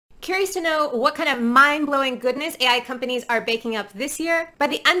Curious to know what kind of mind-blowing goodness AI companies are baking up this year? By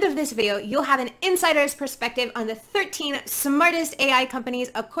the end of this video, you'll have an insider's perspective on the 13 smartest AI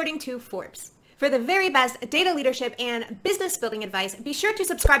companies according to Forbes. For the very best data leadership and business building advice, be sure to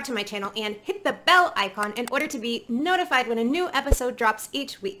subscribe to my channel and hit the bell icon in order to be notified when a new episode drops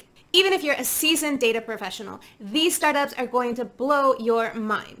each week. Even if you're a seasoned data professional, these startups are going to blow your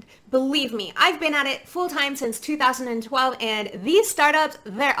mind. Believe me, I've been at it full-time since 2012, and these startups,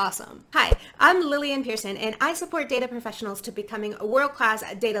 they're awesome. Hi, I'm Lillian Pierson, and I support data professionals to becoming world-class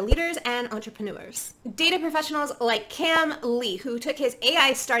data leaders and entrepreneurs. Data professionals like Cam Lee, who took his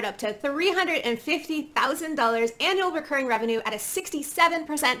AI startup to $350,000 annual recurring revenue at a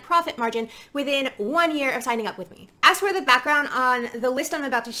 67% profit margin within 1 year of signing up with me. As for the background on the list I'm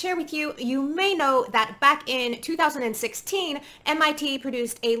about to share with you, you may know that back in 2016, MIT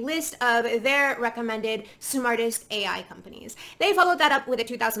produced a list of their recommended smartest AI companies. They followed that up with a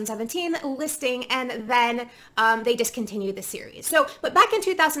 2017 listing, and then they discontinued the series. But back in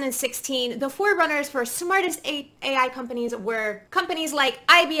 2016, the forerunners for smartest AI companies were companies like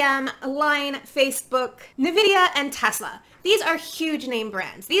IBM, Line, Facebook, NVIDIA, and Tesla. These are huge name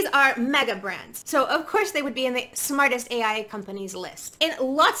brands. These are mega brands. So of course they would be in the smartest AI companies list. And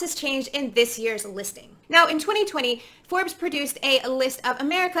lots has changed in this year's listing. Now in 2020, Forbes produced a list of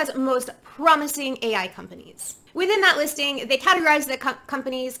America's most promising AI companies. Within that listing, they categorized the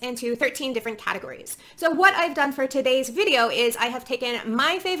companies into 13 different categories. So what I've done for today's video is I have taken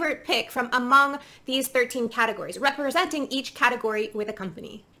my favorite pick from among these 13 categories, representing each category with a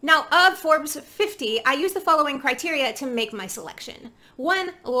company. Now, of Forbes 50, I use the following criteria to make my selection.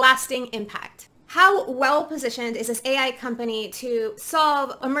 1, lasting impact. How well positioned is this AI company to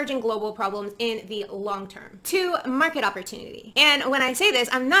solve emerging global problems in the long term? 2, market opportunity. And when I say this,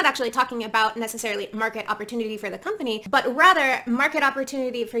 I'm not actually talking about necessarily market opportunity for the company, but rather market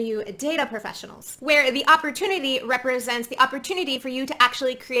opportunity for you data professionals, where the opportunity represents the opportunity for you to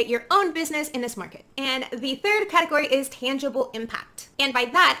actually create your own business in this market. And the third category is tangible impact. And by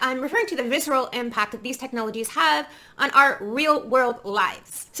that, I'm referring to the visceral impact that these technologies have on our real world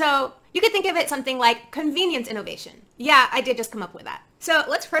lives. So you could think of it something like convenience innovation. Yeah, I did just come up with that. So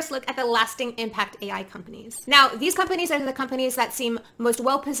let's first look at the lasting impact AI companies. Now, these companies are the companies that seem most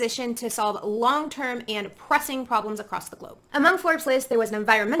well positioned to solve long-term and pressing problems across the globe. Among Forbes' list, there was an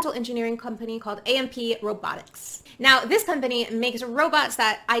environmental engineering company called AMP Robotics. Now, this company makes robots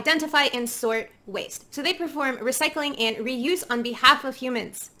that identify and sort waste. So they perform recycling and reuse on behalf of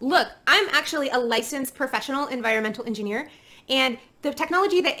humans. Look, I'm actually a licensed professional environmental engineer, and the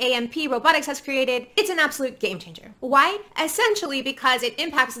technology that AMP Robotics has created, it's an absolute game changer. Why? Essentially because it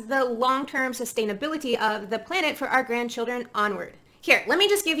impacts the long-term sustainability of the planet for our grandchildren onward. Here, let me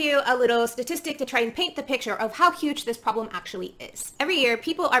just give you a little statistic to try and paint the picture of how huge this problem actually is. Every year,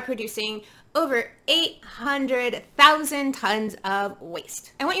 people are producing over 800,000 tons of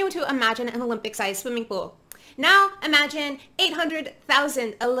waste. I want you to imagine an Olympic-sized swimming pool. Now imagine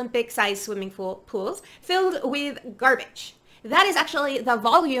 800,000 Olympic-sized swimming pools filled with garbage. That is actually the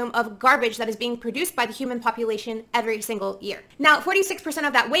volume of garbage that is being produced by the human population every single year. Now, 46%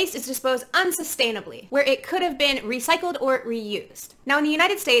 of that waste is disposed unsustainably, where it could have been recycled or reused. Now, in the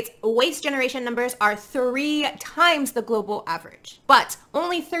United States, waste generation numbers are 3 times the global average, but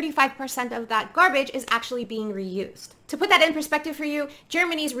only 35% of that garbage is actually being reused. To put that in perspective for you,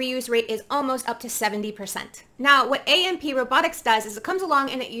 Germany's reuse rate is almost up to 70%. Now, what AMP Robotics does is it comes along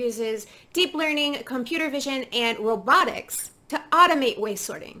and it uses deep learning, computer vision, and robotics to automate waste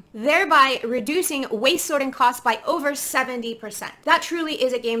sorting, thereby reducing waste sorting costs by over 70%. That truly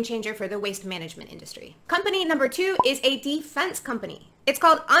is a game changer for the waste management industry. Company number 2 is a defense company. It's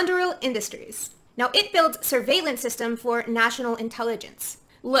called Downlond Industries. Now, it builds surveillance system for national intelligence.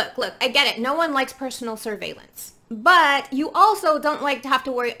 Look, I get it. No one likes personal surveillance. But you also don't like to have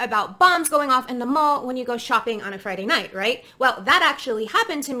to worry about bombs going off in the mall when you go shopping on a Friday night, right? Well, that actually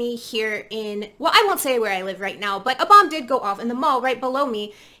happened to me here well, I won't say where I live right now, but a bomb did go off in the mall right below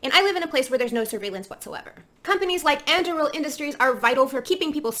me, and I live in a place where there's no surveillance whatsoever. Companies like Downlond Industries are vital for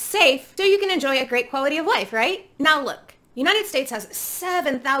keeping people safe so you can enjoy a great quality of life, right? Now look, United States has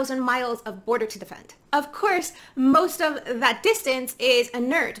 7,000 miles of border to defend. Of course, most of that distance is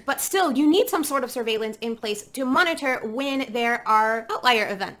inert, but still you need some sort of surveillance in place to monitor when there are outlier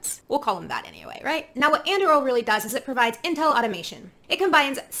events. We'll call them that anyway, right? Now what Anduril really does is it provides intel automation. It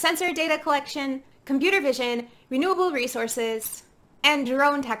combines sensor data collection, computer vision, renewable resources, and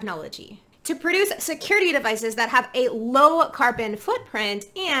drone technology to produce security devices that have a low carbon footprint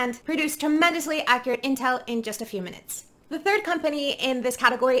and produce tremendously accurate intel in just a few minutes. The third company in this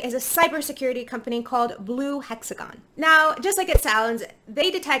category is a cybersecurity company called Blue Hexagon. Now, just like it sounds,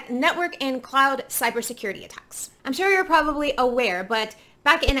 they detect network and cloud cybersecurity attacks. I'm sure you're probably aware, but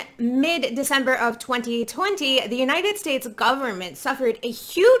back in mid-December of 2020, the United States government suffered a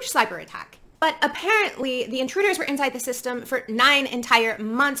huge cyber attack. But apparently, the intruders were inside the system for 9 entire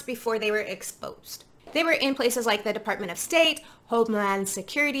months before they were exposed. They were in places like the Department of State, Homeland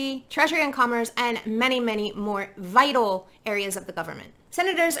Security, Treasury and Commerce, and many, many more vital areas of the government.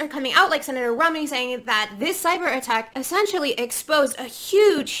 Senators are coming out, like Senator Romney, saying that this cyber attack essentially exposed a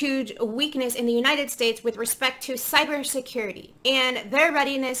huge weakness in the United States with respect to cybersecurity and their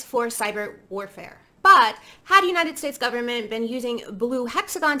readiness for cyber warfare. But had the United States government been using Blue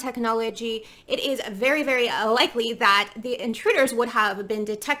Hexagon technology, it is very, very likely that the intruders would have been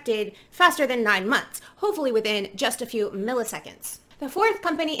detected faster than 9 months, hopefully within just a few milliseconds. The fourth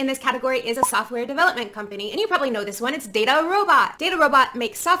company in this category is a software development company, and you probably know this one. It's DataRobot. DataRobot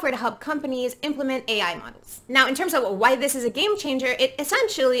makes software to help companies implement AI models. Now, in terms of why this is a game changer, it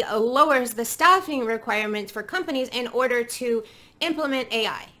essentially lowers the staffing requirements for companies in order to implement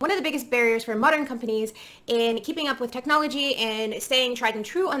AI. One of the biggest barriers for modern companies in keeping up with technology and staying tried and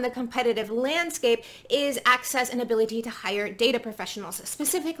true on the competitive landscape is access and ability to hire data professionals,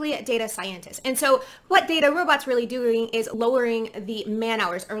 specifically data scientists. And so what DataRobot's really doing is lowering the man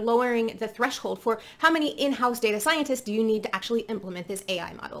hours, or lowering the threshold for how many in-house data scientists do you need to actually implement this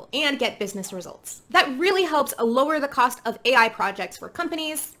AI model and get business results. That really helps lower the cost of AI projects for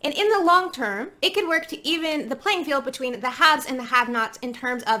companies. And in the long term, it could work to even the playing field between the haves and the have-nots in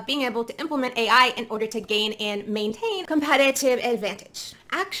terms of being able to implement AI in order to gain and maintain competitive advantage.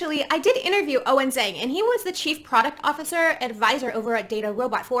 Actually, I did interview Owen Zhang, and he was the Chief Product Officer Advisor over at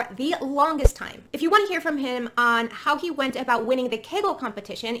DataRobot for the longest time. If you want to hear from him on how he went about winning the Kaggle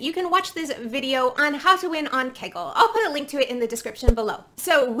competition, you can watch this video on how to win on Kaggle. I'll put a link to it in the description below.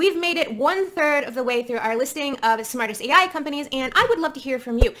 So we've made it 1/3 of the way through our listing of smartest AI companies, and I would love to hear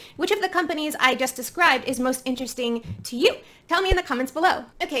from you. Which of the companies I just described is most interesting to you? Tell me in the comments below.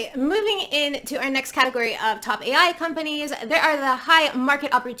 Okay, moving into our next category of top AI companies, there are the high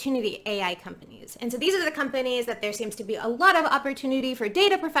market opportunity AI companies. And so these are the companies that there seems to be a lot of opportunity for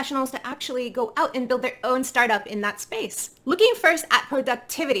data professionals to actually go out and build their own startup in that space. Looking first at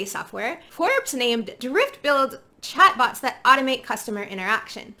productivity software, Forbes named DriftBuild chatbots that automate customer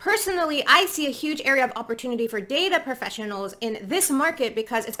interaction. Personally, I see a huge area of opportunity for data professionals in this market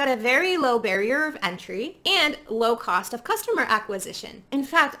because it's got a very low barrier of entry and low cost of customer acquisition. In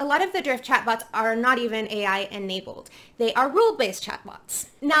fact, a lot of the Drift chatbots are not even AI enabled. They are rule-based chatbots.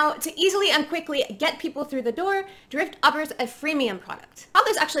 Now, to easily and quickly get people through the door, Drift offers a freemium product. How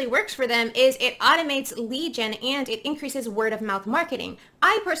this actually works for them is it automates lead gen and it increases word-of-mouth marketing.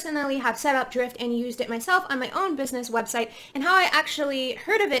 I personally have set up Drift and used it myself on my own business website, and how I actually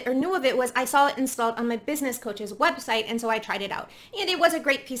heard of it or knew of it was I saw it installed on my business coach's website, and so I tried it out, and it was a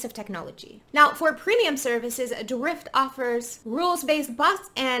great piece of technology. Now, for premium services, Drift offers rules-based bots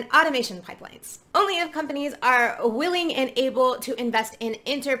and automation pipelines. Only if companies are willing and able to invest in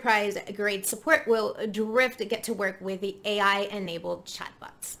enterprise-grade support will Drift get to work with the AI-enabled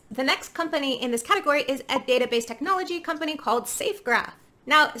chatbots. The next company in this category is a database technology company called SafeGraph.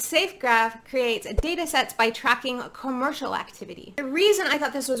 Now, SafeGraph creates data sets by tracking commercial activity. The reason I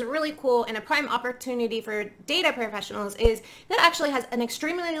thought this was really cool and a prime opportunity for data professionals is that it actually has an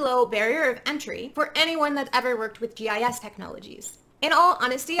extremely low barrier of entry for anyone that's ever worked with GIS technologies. In all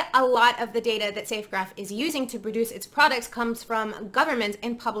honesty, a lot of the data that SafeGraph is using to produce its products comes from government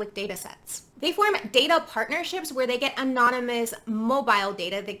and public data sets. They form data partnerships where they get anonymous mobile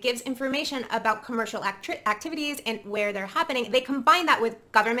data that gives information about commercial activities and where they're happening. They combine that with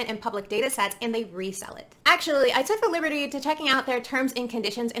government and public data sets and they resell it. Actually, I took the liberty to checking out their terms and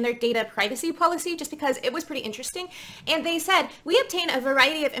conditions and their data privacy policy just because it was pretty interesting. And they said, we obtain a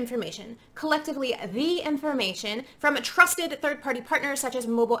variety of information, collectively the information, from trusted third-party partners such as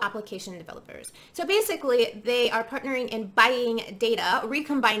mobile application developers. So basically, they are partnering in buying data,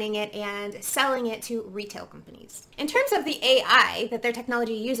 recombining it, and selling it to retail companies. In terms of the AI that their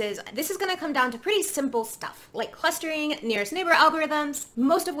technology uses, this is going to come down to pretty simple stuff like clustering, nearest neighbor algorithms,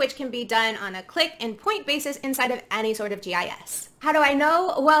 most of which can be done on a click and point basis inside of any sort of GIS. How do I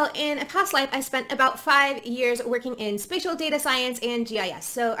know? Well, in a past life, I spent about 5 years working in spatial data science and GIS,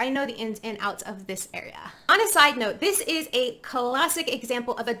 so I know the ins and outs of this area. On a side note, this is a classic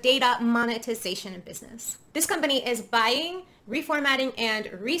example of a data monetization business. This company is buying, reformatting, and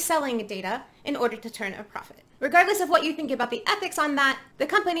reselling data in order to turn a profit. Regardless of what you think about the ethics on that, the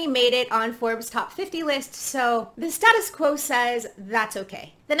company made it on Forbes top 50 list, so the status quo says that's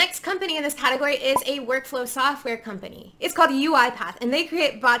okay. The next company in this category is a workflow software company. It's called UiPath, and they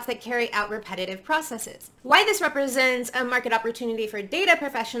create bots that carry out repetitive processes. Why this represents a market opportunity for data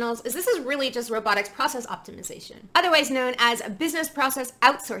professionals is this is really just robotics process optimization, otherwise known as business process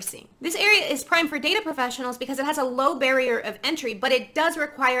outsourcing. This area is prime for data professionals because it has a low barrier of entry, but it does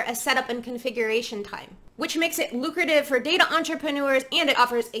require a setup and configuration time, which makes it lucrative for data entrepreneurs, and it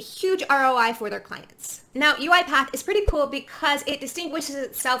offers a huge ROI for their clients. Now, UiPath is pretty cool because it distinguishes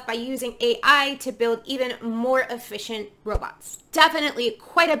itself by using AI to build even more efficient robots. Definitely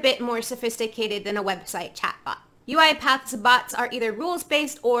quite a bit more sophisticated than a website chatbot. UiPath's bots are either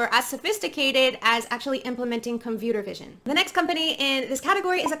rules-based or as sophisticated as actually implementing computer vision. The next company in this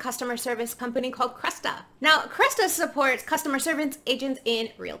category is a customer service company called Cresta. Now, Cresta supports customer service agents in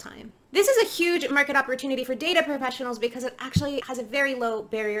real time. This is a huge market opportunity for data professionals because it actually has a very low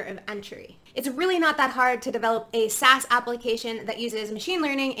barrier of entry. It's really not that hard to develop a SaaS application that uses machine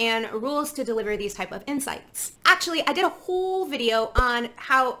learning and rules to deliver these type of insights. Actually, I did a whole video on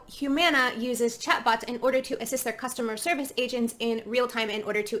how Humana uses chatbots in order to assist their customer service agents in real time in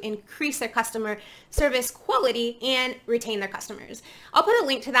order to increase their customer service quality and retain their customers. I'll put a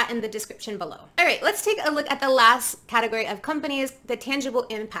link to that in the description below. All right, let's take a look at the last category of companies, the tangible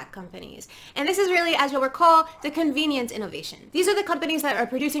impact companies. And this is really, as you'll recall, the convenience innovation. These are the companies that are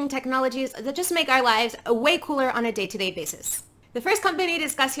producing technologies that just make our lives way cooler on a day-to-day basis. The first company to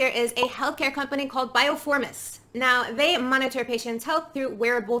discuss here is a healthcare company called Bioformis. Now, they monitor patients' health through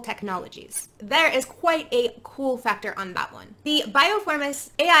wearable technologies. There is quite a cool factor on that one. The Bioformis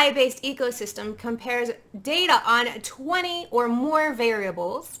AI-based ecosystem compares data on 20 or more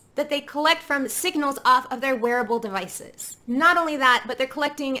variables that they collect from signals off of their wearable devices. Not only that, but they're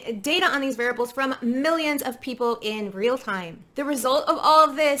collecting data on these variables from millions of people in real time. The result of all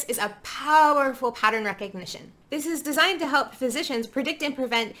of this is a powerful pattern recognition. This is designed to help physicians predict and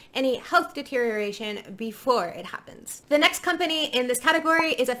prevent any health deterioration before it happens. The next company in this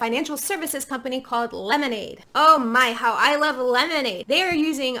category is a financial services company called Lemonade. Oh my, how I love Lemonade. They are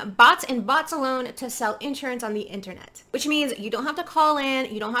using bots and bots alone to sell insurance on the internet, which means you don't have to call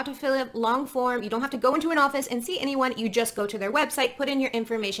in, you don't have to fill a long form, you don't have to go into an office and see anyone. You just go to their website, put in your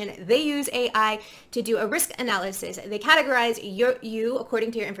information. They use AI to do a risk analysis. They categorize you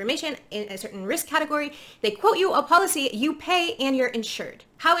according to your information in a certain risk category. They quote you a policy, you pay, and you're insured.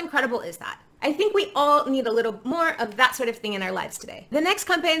 How incredible is that? I think we all need a little more of that sort of thing in our lives today. The next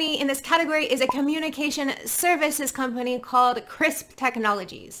company in this category is a communication services company called Crisp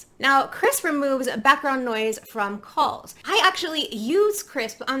Technologies. Now, Crisp removes background noise from calls. I actually use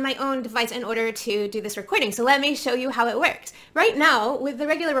Crisp on my own device in order to do this recording, so let me show you how it works. Right now, with the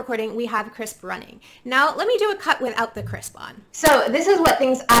regular recording, we have Crisp running. Now, let me do a cut without the Crisp on. So this is what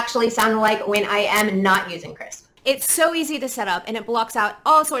things actually sound like when I am not using Crisp. It's so easy to set up, and it blocks out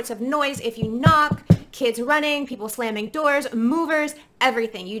all sorts of noise if you knock, kids running, people slamming doors, movers,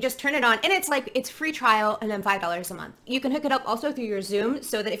 everything. You just turn it on, and it's free trial and then $5 a month. You can hook it up also through your Zoom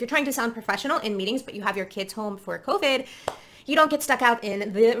so that if you're trying to sound professional in meetings, but you have your kids home for COVID, you don't get stuck out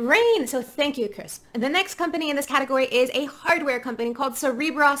in the rain. So thank you, Chris. The next company in this category is a hardware company called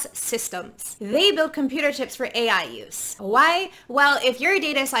Cerebros Systems. They build computer chips for AI use. Why? Well, if you're a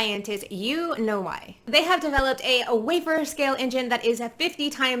data scientist, you know why. They have developed a wafer scale engine that is 50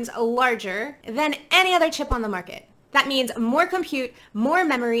 times larger than any other chip on the market. That means more compute, more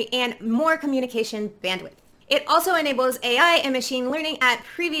memory, and more communication bandwidth. It also enables AI and machine learning at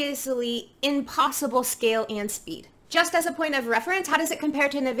previously impossible scale and speed. Just as a point of reference, how does it compare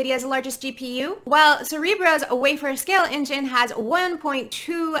to NVIDIA's largest GPU? Well, Cerebro's wafer scale engine has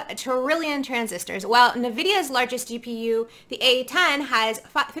 1.2 trillion transistors, while NVIDIA's largest GPU, the A10, has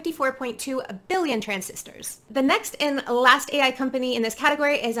 54.2 billion transistors. The next and last AI company in this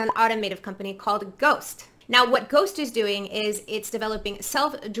category is an automotive company called Ghost. Now, what Ghost is doing is it's developing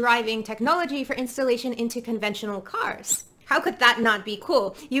self-driving technology for installation into conventional cars. How could that not be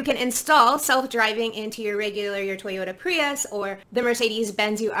cool? You can install self-driving into your Toyota Prius or the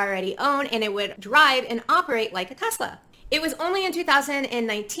Mercedes-Benz you already own, and it would drive and operate like a Tesla. It was only in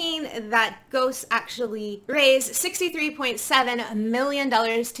 2019 that Ghost actually raised $63.7 million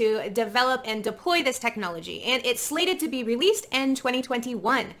to develop and deploy this technology, and it's slated to be released in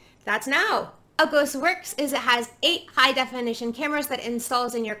 2021. That's now. How Ghost works is it has 8 high-definition cameras that it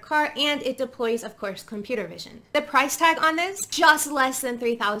installs in your car, and it deploys, of course, computer vision. The price tag on this, just less than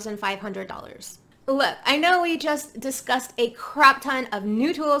 $3,500. Look, I know we just discussed a crap ton of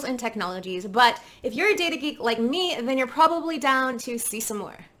new tools and technologies, but if you're a data geek like me, then you're probably down to see some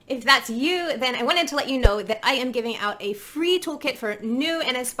more. If that's you, then I wanted to let you know that I am giving out a free toolkit for new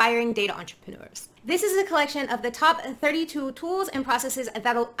and aspiring data entrepreneurs. This is a collection of the top 32 tools and processes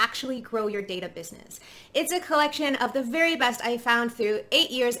that'll actually grow your data business. It's a collection of the very best I found through 8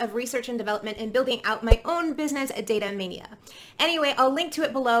 years of research and development and building out my own business at Data-Mania. Anyway, I'll link to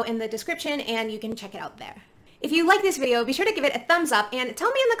it below in the description and you can check it out there. If you like this video, be sure to give it a thumbs up and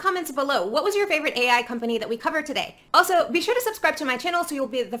tell me in the comments below what was your favorite AI company that we covered today. Also, be sure to subscribe to my channel so you'll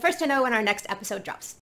be the first to know when our next episode drops.